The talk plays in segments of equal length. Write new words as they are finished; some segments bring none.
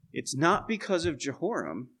It's not because of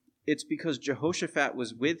Jehoram. It's because Jehoshaphat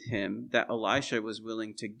was with him that Elisha was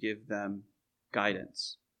willing to give them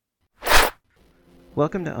guidance.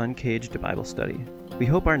 Welcome to Uncaged Bible Study. We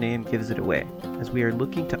hope our name gives it away, as we are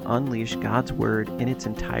looking to unleash God's Word in its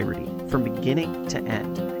entirety, from beginning to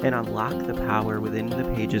end, and unlock the power within the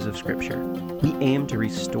pages of Scripture. We aim to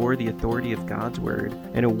restore the authority of God's Word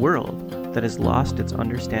in a world that has lost its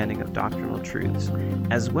understanding of doctrinal truths,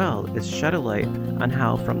 as well as shed a light on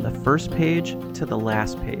how from the first page to the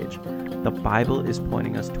last page, the Bible is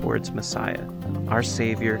pointing us towards Messiah, our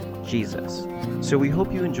Savior, Jesus. So we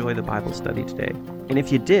hope you enjoy the Bible study today. And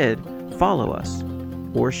if you did, follow us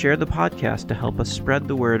or share the podcast to help us spread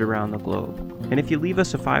the word around the globe. And if you leave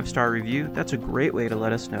us a 5-star review, that's a great way to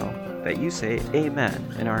let us know that you say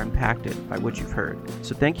amen and are impacted by what you've heard.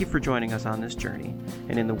 So thank you for joining us on this journey.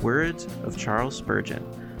 And in the words of Charles Spurgeon,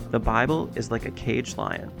 the Bible is like a caged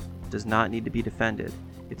lion. It does not need to be defended.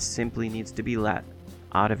 It simply needs to be let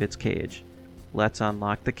out of its cage. Let's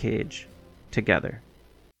unlock the cage together.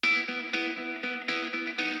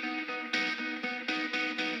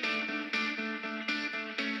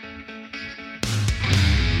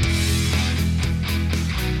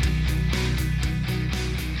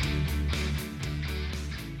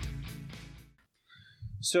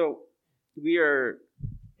 So we are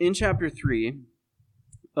in chapter 3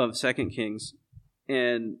 of 2 Kings,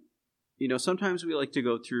 and sometimes we like to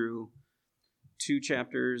go through 2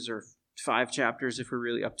 chapters or 5 chapters if we're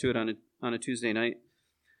really up to it on a Tuesday night.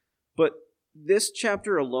 But this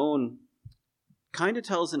chapter alone kind of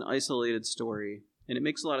tells an isolated story, and it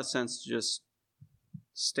makes a lot of sense to just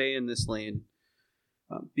stay in this lane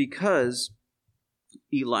because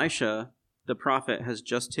Elisha, the prophet, has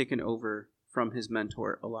just taken over from his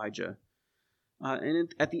mentor, Elijah.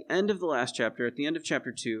 And at the end of the last chapter, at the end of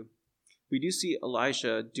chapter 2, we do see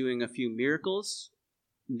Elisha doing a few miracles,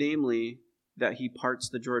 namely that he parts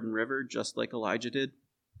the Jordan River just like Elijah did.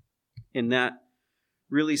 And that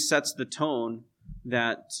really sets the tone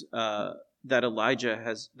that Elijah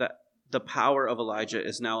has, that the power of Elijah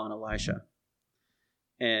is now on Elisha.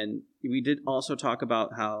 And we did also talk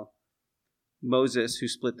about how Moses, who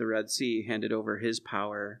split the Red Sea, handed over his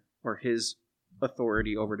power or his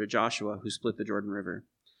authority over to Joshua, who split the Jordan River.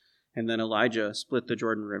 And then Elijah split the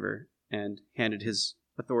Jordan River and handed his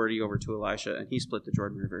authority over to Elisha, and he split the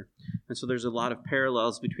Jordan River. And so there's a lot of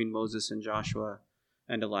parallels between Moses and Joshua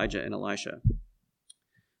and Elijah and Elisha.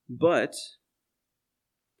 But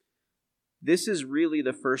this is really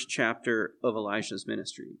the first chapter of Elisha's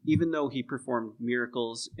ministry. Even though he performed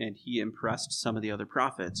miracles and he impressed some of the other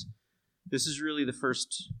prophets, this is really the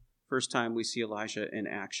first time we see Elisha in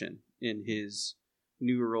action in his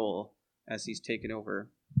new role as he's taken over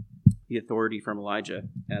the authority from Elijah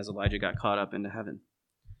as Elijah got caught up into heaven.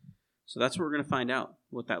 So that's what we're going to find out,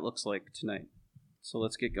 what that looks like tonight. So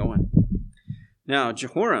let's get going. Now,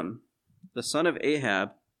 Jehoram, the son of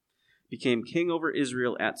Ahab, became king over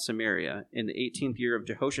Israel at Samaria in the 18th year of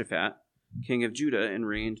Jehoshaphat, king of Judah, and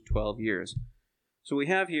reigned 12 years. So what we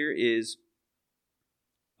have here is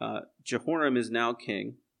Jehoram is now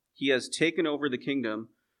king. He has taken over the kingdom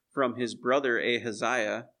from his brother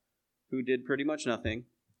Ahaziah, who did pretty much nothing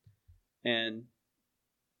and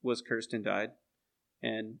was cursed and died.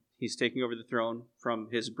 And he's taking over the throne from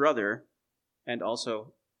his brother, and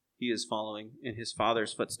also he is following in his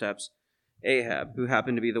father's footsteps, Ahab, who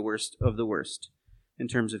happened to be the worst of the worst in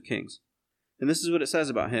terms of kings. And this is what it says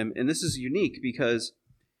about him. And this is unique because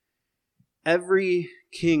every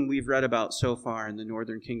king we've read about so far in the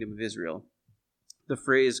northern kingdom of Israel, the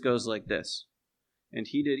phrase goes like this: and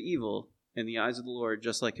he did evil in the eyes of the Lord,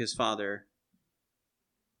 just like his father.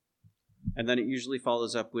 And then it usually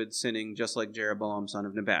follows up with sinning, just like Jeroboam, son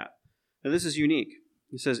of Nebat. Now this is unique.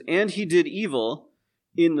 He says, and he did evil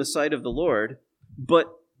in the sight of the Lord,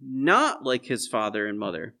 but not like his father and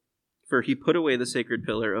mother, for he put away the sacred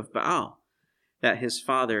pillar of Baal that his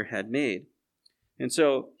father had made. And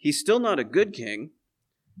so he's still not a good king,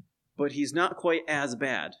 but he's not quite as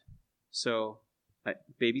bad. So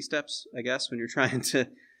baby steps, I guess, when you're trying to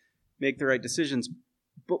make the right decisions.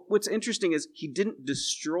 But what's interesting is he didn't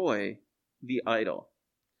destroy the idol.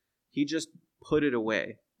 He just put it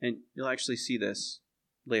away. And you'll actually see this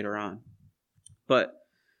later on. But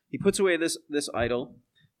he puts away this idol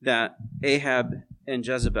that Ahab and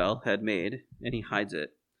Jezebel had made, and he hides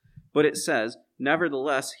it. But it says,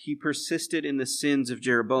 nevertheless, he persisted in the sins of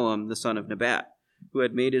Jeroboam, the son of Nebat, who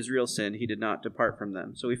had made Israel sin. He did not depart from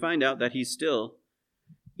them. So we find out that he's still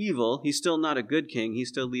evil. He's still not a good king. He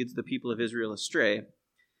still leads the people of Israel astray.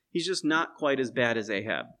 He's just not quite as bad as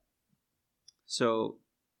Ahab. So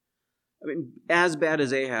I mean, as bad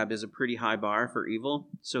as Ahab is a pretty high bar for evil,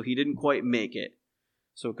 so he didn't quite make it.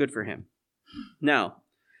 So good for him. Now,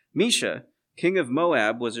 Elisha, king of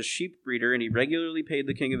Moab, was a sheep breeder, and he regularly paid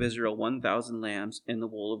the king of Israel 1,000 lambs and the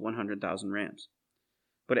wool of 100,000 rams.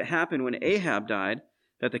 But it happened when Ahab died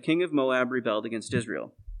that the king of Moab rebelled against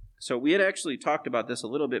Israel. So we had actually talked about this a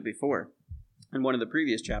little bit before in one of the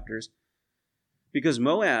previous chapters, because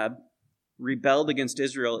Moab rebelled against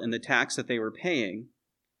Israel in the tax that they were paying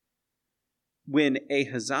when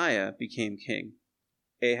Ahaziah became king,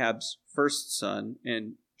 Ahab's first son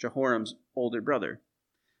and Jehoram's older brother.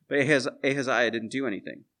 But Ahaziah didn't do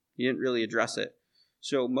anything. He didn't really address it.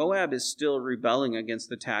 So Moab is still rebelling against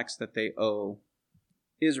the tax that they owe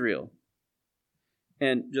Israel.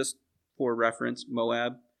 And just for reference,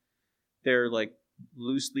 Moab, they're like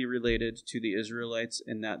loosely related to the Israelites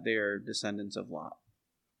in that they are descendants of Lot,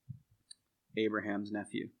 Abraham's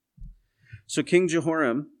nephew. So King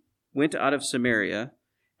Jehoram went out of Samaria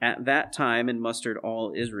at that time and mustered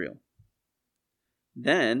all Israel.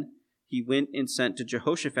 Then he went and sent to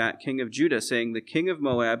Jehoshaphat, king of Judah, saying, "The king of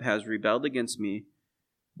Moab has rebelled against me.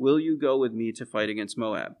 Will you go with me to fight against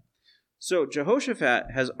Moab?" So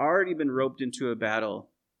Jehoshaphat has already been roped into a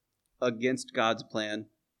battle against God's plan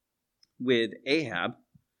with Ahab,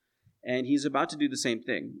 and he's about to do the same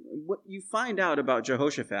thing. What you find out about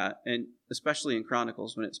Jehoshaphat, and especially in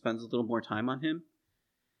Chronicles when it spends a little more time on him,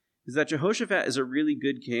 is that Jehoshaphat is a really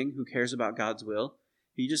good king who cares about God's will.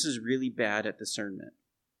 He just is really bad at discernment.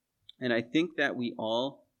 And I think that we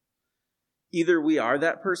all, either we are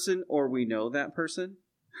that person or we know that person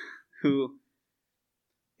who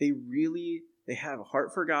they have a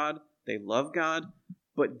heart for God, they love God,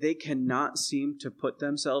 but they cannot seem to put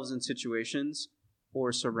themselves in situations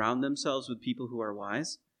or surround themselves with people who are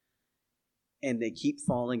wise. And they keep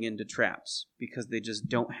falling into traps because they just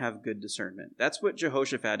don't have good discernment. That's what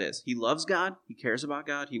Jehoshaphat is. He loves God. He cares about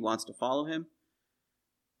God. He wants to follow him.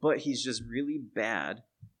 But he's just really bad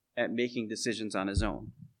at making decisions on his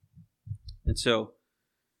own. And so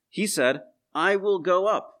he said, "I will go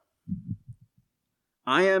up.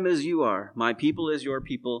 I am as you are. My people is your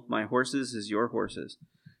people. My horses is your horses."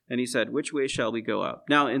 And he said, "Which way shall we go up?"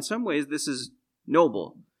 Now, in some ways, this is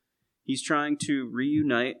noble. He's trying to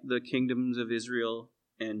reunite the kingdoms of Israel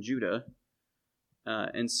and Judah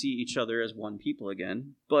and see each other as one people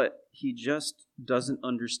again. But he just doesn't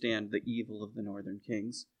understand the evil of the northern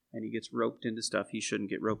kings, and he gets roped into stuff he shouldn't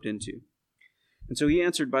get roped into. And so he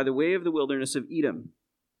answered, "By the way of the wilderness of Edom."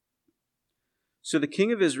 So the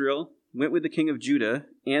king of Israel went with the king of Judah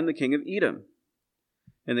and the king of Edom,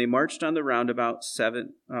 and they marched on that roundabout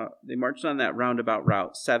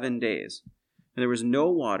route 7 days. And there was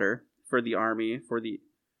no water for the army, for the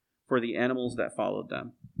animals that followed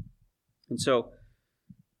them. And so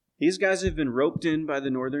these guys have been roped in by the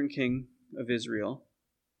northern king of Israel,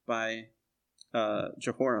 by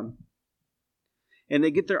Jehoram. And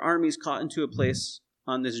they get their armies caught into a place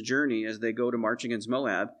on this journey as they go to march against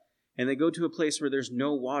Moab. And they go to a place where there's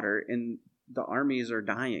no water, and the armies are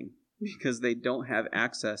dying because they don't have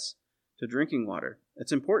access to drinking water.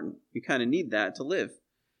 It's important. You kind of need that to live.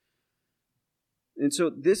 And so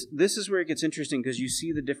this is where it gets interesting, because you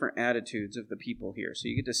see the different attitudes of the people here. So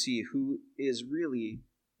you get to see who is really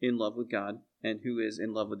in love with God and who is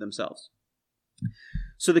in love with themselves.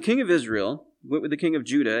 So the king of Israel went with the king of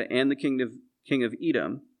Judah and the king of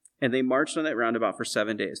Edom, and they marched on that roundabout for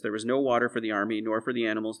 7 days. There was no water for the army, nor for the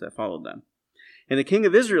animals that followed them. And the king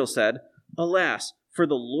of Israel said, "Alas, for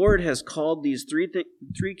the Lord has called these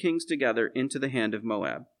three kings together into the hand of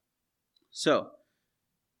Moab." So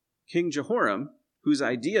King Jehoram, whose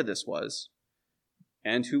idea this was,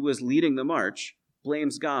 and who was leading the march,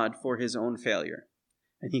 blames God for his own failure.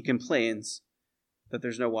 And he complains that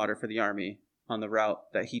there's no water for the army on the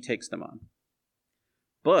route that he takes them on.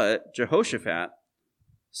 But Jehoshaphat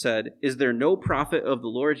said, "Is there no prophet of the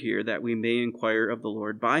Lord here, that we may inquire of the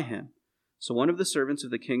Lord by him?" So one of the servants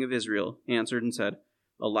of the king of Israel answered and said,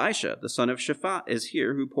 "Elisha, the son of Shaphat, is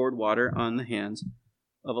here, who poured water on the hands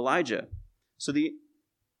of Elijah." So the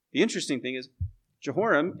interesting thing is,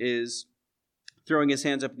 Jehoram is throwing his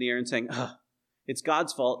hands up in the air and saying, "It's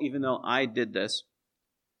God's fault, even though I did this,"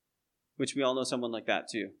 which we all know someone like that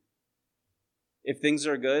too. If things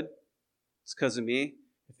are good, it's because of me.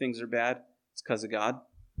 If things are bad, it's because of God.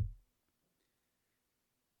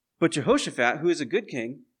 But Jehoshaphat, who is a good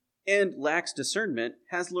king and lacks discernment,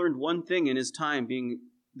 has learned one thing in his time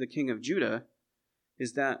being the king of Judah,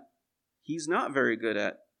 is that he's not very good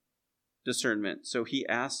at discernment. So he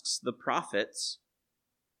asks the prophets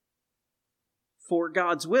for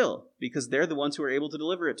God's will, because they're the ones who are able to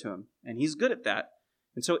deliver it to him. And he's good at that.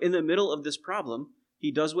 And so in the middle of this problem,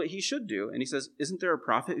 he does what he should do. And he says, isn't there a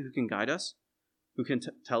prophet who can guide us? Who can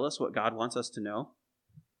tell us what God wants us to know?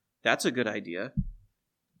 That's a good idea.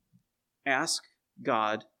 Ask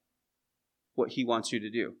God what he wants you to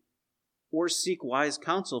do. Or seek wise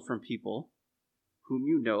counsel from people whom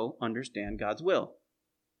you know understand God's will.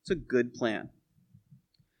 It's a good plan.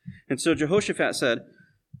 And so Jehoshaphat said,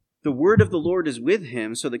 the word of the Lord is with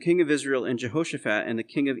him. So the king of Israel and Jehoshaphat and the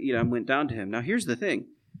king of Edom went down to him. Now here's the thing.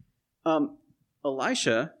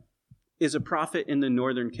 Elisha is a prophet in the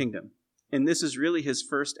northern kingdom. And this is really his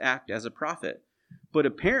first act as a prophet. But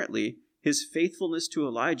apparently, his faithfulness to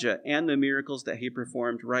Elijah and the miracles that he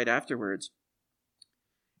performed right afterwards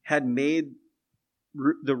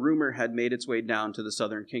the rumor had made its way down to the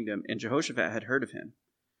southern kingdom, and Jehoshaphat had heard of him.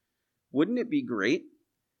 Wouldn't it be great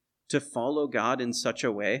to follow God in such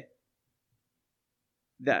a way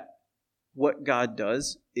that what God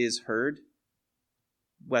does is heard,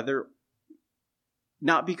 whether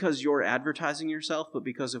not because you're advertising yourself, but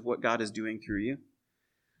because of what God is doing through you?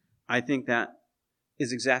 I think that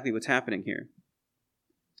is exactly what's happening here.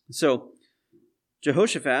 So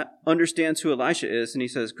Jehoshaphat understands who Elisha is, and he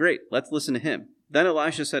says, great, let's listen to him. Then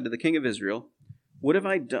Elisha said to the king of Israel, what have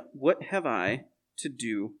I to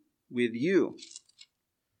do with you?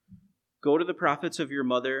 Go to the prophets of your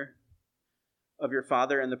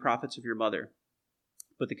father, and the prophets of your mother.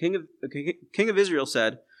 But the king of Israel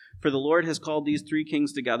said, for the Lord has called these 3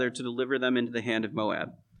 kings together to deliver them into the hand of Moab.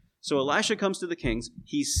 So Elisha comes to the kings.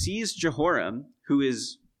 He sees Jehoram, who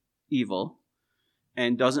is evil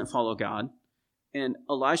and doesn't follow God. And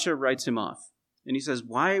Elisha writes him off. And he says,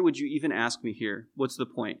 why would you even ask me here? What's the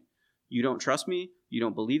point? You don't trust me. You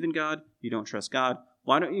don't believe in God. You don't trust God.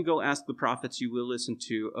 Why don't you go ask the prophets you will listen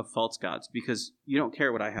to of false gods? Because you don't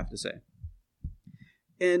care what I have to say.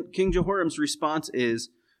 And King Jehoram's response is,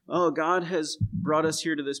 oh, God has brought us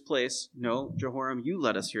here to this place. No, Jehoram, you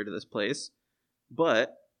led us here to this place.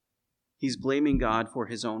 But he's blaming God for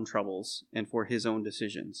his own troubles and for his own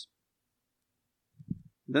decisions.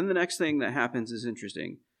 Then the next thing that happens is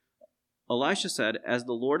interesting. Elisha said, as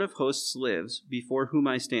the Lord of hosts lives, before whom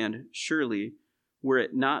I stand, surely, were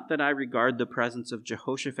it not that I regard the presence of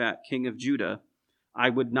Jehoshaphat, king of Judah, I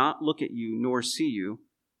would not look at you nor see you,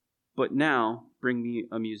 but now bring me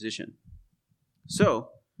a musician.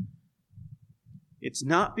 So, it's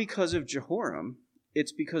not because of Jehoram,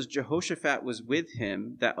 it's because Jehoshaphat was with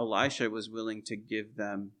him that Elisha was willing to give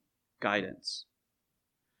them guidance.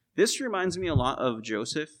 This reminds me a lot of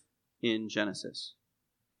Joseph in Genesis.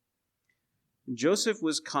 Joseph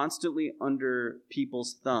was constantly under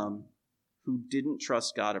people's thumb who didn't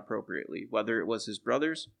trust God appropriately, whether it was his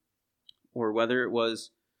brothers, or whether it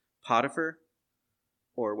was Potiphar,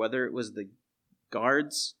 or whether it was the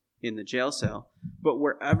guards in the jail cell. But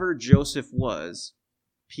wherever Joseph was,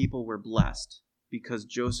 people were blessed because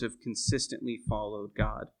Joseph consistently followed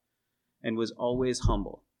God and was always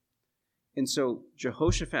humble. And so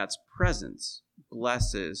Jehoshaphat's presence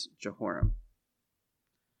blesses Jehoram.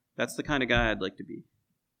 That's the kind of guy I'd like to be.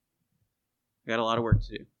 I got a lot of work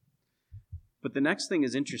to do. But the next thing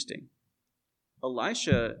is interesting.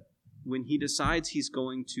 Elisha, when he decides he's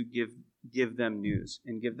going to give them news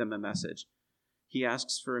and give them a message, he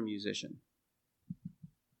asks for a musician.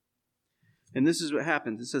 And this is what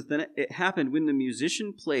happens. It says, then it happened when the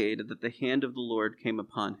musician played that the hand of the Lord came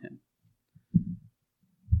upon him.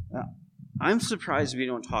 Now, I'm surprised we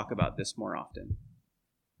don't talk about this more often,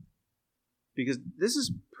 because this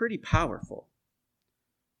is pretty powerful.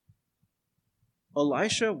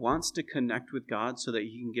 Elisha wants to connect with God so that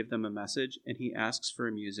he can give them a message, and he asks for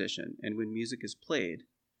a musician. And when music is played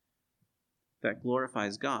that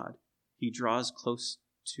glorifies God, he draws close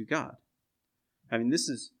to God. I mean, this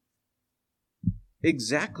is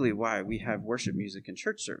exactly why we have worship music in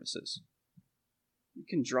church services. It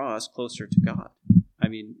can draw us closer to God. I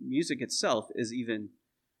mean, music itself is even,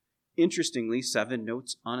 interestingly, 7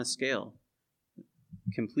 notes on a scale.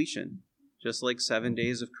 Completion, just like 7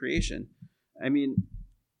 days of creation. I mean,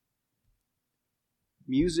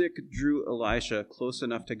 music drew Elisha close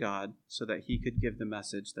enough to God so that he could give the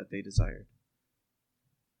message that they desired.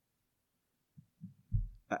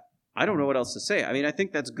 I don't know what else to say. I mean, I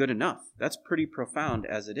think that's good enough. That's pretty profound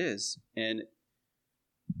as it is. And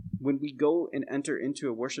when we go and enter into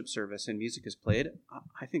a worship service and music is played,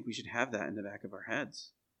 I think we should have that in the back of our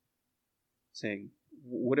heads. Saying,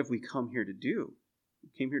 what have we come here to do? We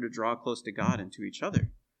came here to draw close to God and to each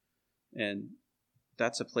other. And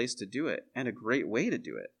that's a place to do it, and a great way to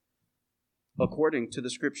do it, according to the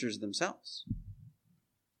scriptures themselves.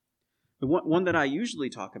 The one that I usually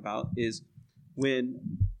talk about is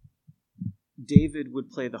when David would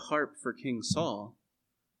play the harp for King Saul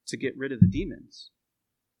to get rid of the demons.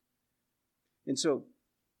 And so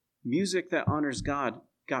music that honors God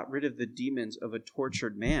got rid of the demons of a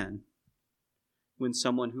tortured man when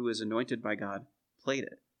someone who is anointed by God played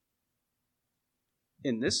it.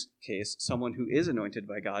 In this case, someone who is anointed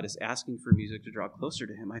by God is asking for music to draw closer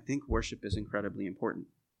to him. I think worship is incredibly important.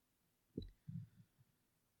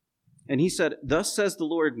 And he said, "Thus says the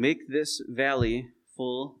Lord, make this valley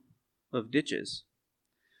full of ditches.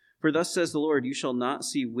 For thus says the Lord, you shall not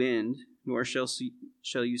see wind, nor shall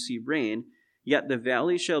you see rain, yet the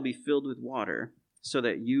valley shall be filled with water, so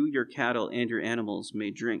that you, your cattle, and your animals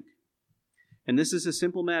may drink. And this is a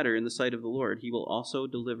simple matter in the sight of the Lord. He will also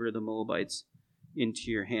deliver the Moabites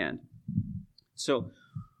into your hand." So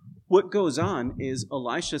what goes on is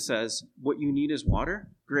Elisha says, what you need is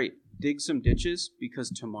water. Great. Dig some ditches,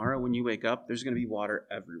 because tomorrow when you wake up, there's going to be water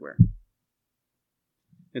everywhere.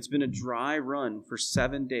 It's been a dry run for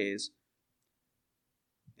 7 days.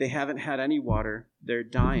 They haven't had any water. They're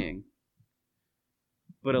dying.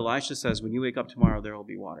 But Elisha says, when you wake up tomorrow, there will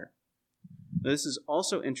be water. Now, this is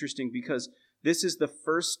also interesting because this is the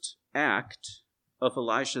first act of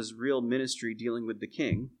Elisha's real ministry dealing with the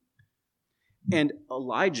king. And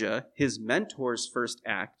Elijah, his mentor's first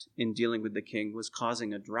act in dealing with the king, was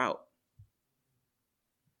causing a drought.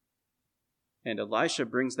 And Elisha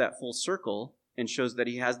brings that full circle and shows that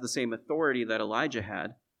he has the same authority that Elijah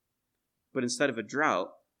had. But instead of a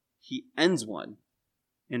drought, he ends one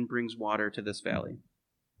and brings water to this valley.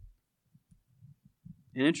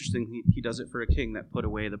 And interestingly, he does it for a king that put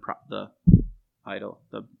away the idol,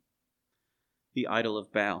 the idol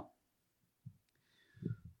of Baal.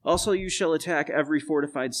 "Also you shall attack every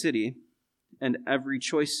fortified city and every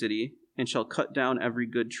choice city, and shall cut down every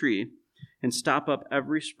good tree, and stop up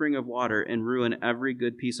every spring of water, and ruin every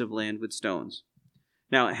good piece of land with stones.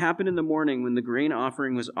 Now it happened in the morning when the grain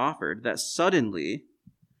offering was offered, that suddenly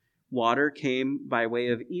water came by way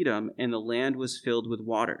of Edom, and the land was filled with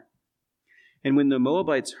water. And when the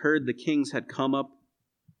Moabites heard the kings had come up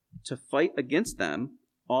to fight against them,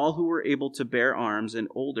 all who were able to bear arms and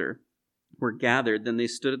older were gathered. Then they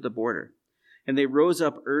stood at the border. And they rose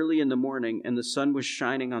up early in the morning, and the sun was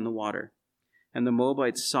shining on the water. And the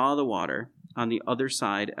Moabites saw the water on the other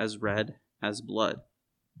side as red as blood.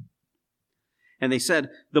 And they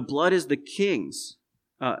said, the blood is the king's.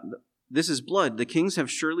 This is blood. The kings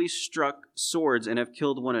have surely struck swords and have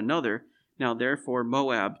killed one another. Now therefore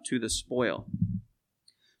Moab to the spoil."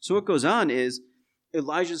 So what goes on is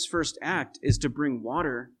Elijah's first act is to bring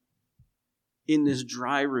water in this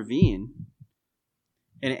dry ravine.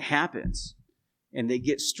 And it happens. And they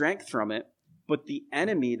get strength from it. But the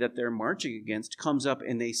enemy that they're marching against comes up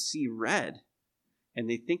and they see red. And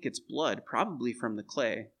they think it's blood, probably from the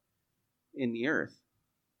clay in the earth.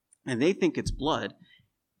 And they think it's blood.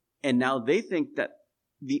 And now they think that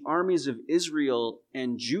the armies of Israel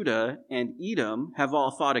and Judah and Edom have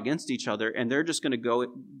all fought against each other, and they're just going to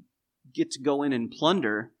get to go in and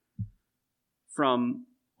plunder from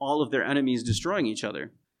all of their enemies destroying each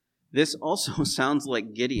other. This also sounds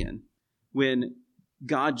like Gideon, when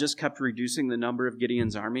God just kept reducing the number of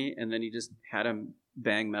Gideon's army, and then he just had them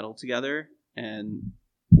bang metal together, and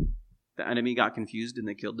the enemy got confused and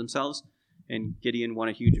they killed themselves, and Gideon won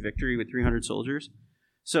a huge victory with 300 soldiers.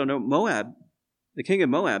 So no, Moab, the king of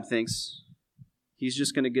Moab, thinks he's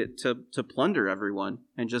just going to get to plunder everyone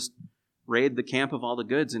and just raid the camp of all the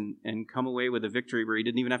goods and come away with a victory where he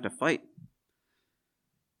didn't even have to fight.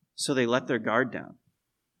 So they let their guard down.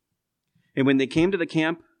 And when they came to the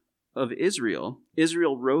camp of Israel,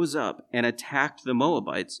 Israel rose up and attacked the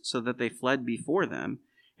Moabites so that they fled before them,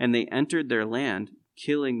 and they entered their land,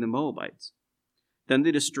 killing the Moabites. Then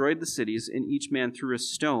they destroyed the cities, and each man threw a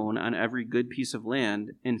stone on every good piece of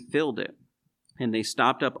land and filled it. And they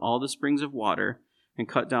stopped up all the springs of water and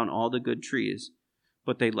cut down all the good trees,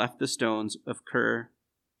 but they left the stones of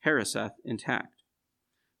Hareseth intact.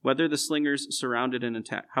 However, the slingers surrounded and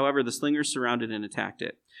attacked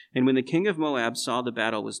it. And when the king of Moab saw the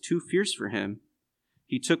battle was too fierce for him,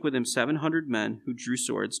 he took with him 700 men who drew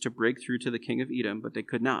swords to break through to the king of Edom, but they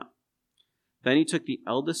could not. Then he took the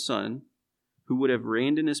eldest son, who would have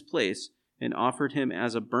reigned in his place, and offered him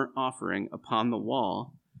as a burnt offering upon the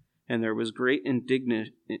wall. And there was great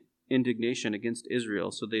indignation against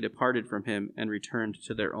Israel, so they departed from him and returned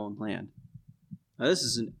to their own land. Now this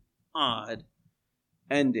is an odd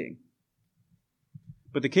ending.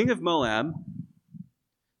 But the king of Moab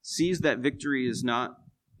sees that victory is not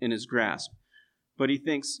in his grasp, but he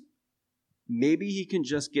thinks maybe he can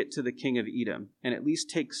just get to the king of Edom and at least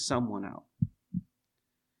take someone out.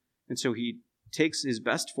 And so he takes his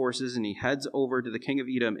best forces and he heads over to the king of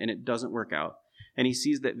Edom, and it doesn't work out. And he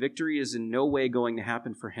sees that victory is in no way going to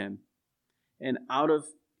happen for him. And out of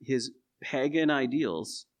his pagan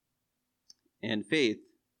ideals and faith,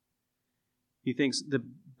 he thinks the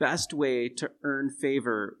best way to earn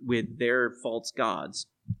favor with their false gods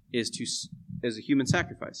is as a human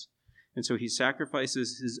sacrifice. And so he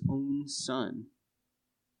sacrifices his own son.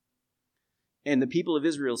 And the people of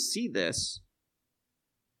Israel see this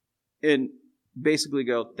and basically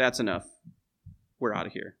go, that's enough. We're out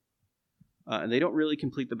of here. And they don't really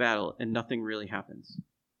complete the battle, and nothing really happens.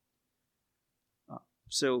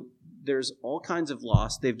 So there's all kinds of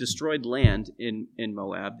loss. They've destroyed land in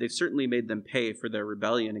Moab. They've certainly made them pay for their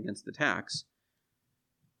rebellion against the tax.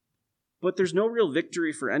 But there's no real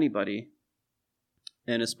victory for anybody,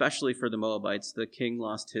 and especially for the Moabites. The king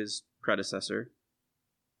lost his predecessor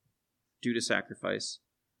due to sacrifice,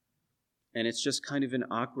 and it's just kind of an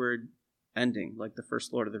awkward ending, like the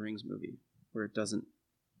first Lord of the Rings movie, where it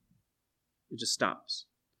just stops.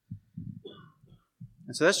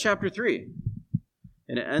 And so that's chapter 3.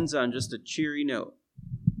 And it ends on just a cheery note.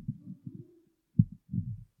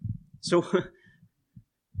 So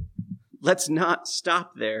let's not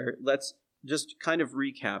stop there. Let's just kind of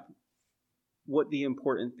recap what the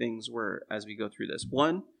important things were as we go through this.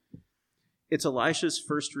 One, it's Elisha's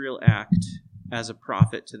first real act as a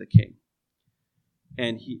prophet to the king.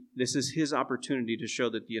 And this is his opportunity to show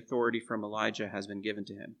that the authority from Elijah has been given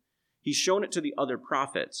to him. He's shown it to the other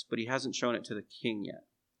prophets, but he hasn't shown it to the king yet.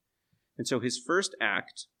 And so his first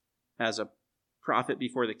act as a prophet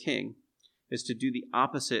before the king is to do the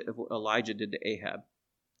opposite of what Elijah did to Ahab.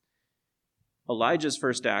 Elijah's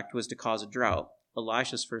first act was to cause a drought.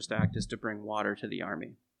 Elisha's first act is to bring water to the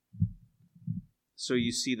army. So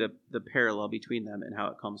you see the parallel between them and how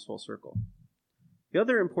it comes full circle. The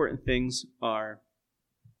other important things are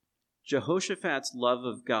Jehoshaphat's love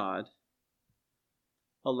of God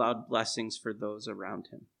allowed blessings for those around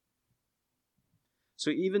him. So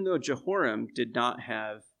even though Jehoram did not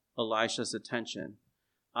have Elisha's attention,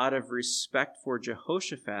 out of respect for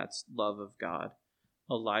Jehoshaphat's love of God,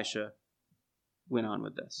 Elisha went on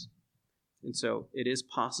with this. And so it is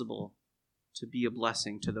possible to be a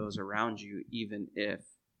blessing to those around you, even if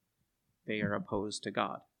they are opposed to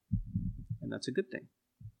God. And that's a good thing.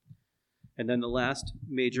 And then the last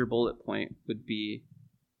major bullet point would be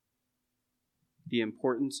the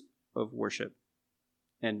importance of worship,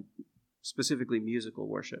 and specifically musical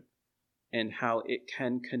worship, and how it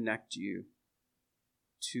can connect you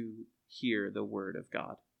to hear the word of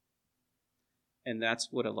God. And that's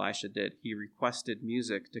what Elisha did. He requested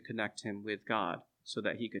music to connect him with God so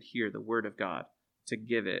that he could hear the word of God, to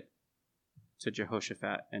give it to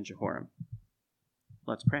Jehoshaphat and Jehoram.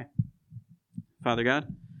 Let's pray. Father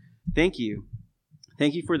God, thank you.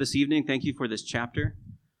 Thank you for this evening. Thank you for this chapter.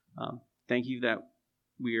 Thank you that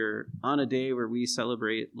we're on a day where we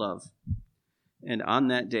celebrate love. And on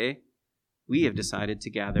that day, we have decided to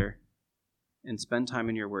gather and spend time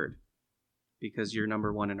in your word because you're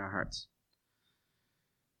number one in our hearts.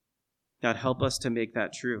 God, help us to make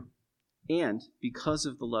that true. And because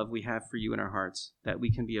of the love we have for you in our hearts, that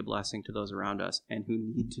we can be a blessing to those around us and who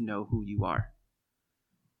need to know who you are.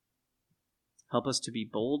 Help us to be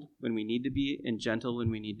bold when we need to be and gentle when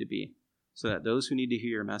we need to be, so that those who need to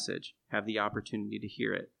hear your message have the opportunity to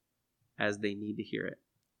hear it as they need to hear it.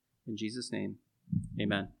 In Jesus' name,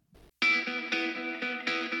 amen.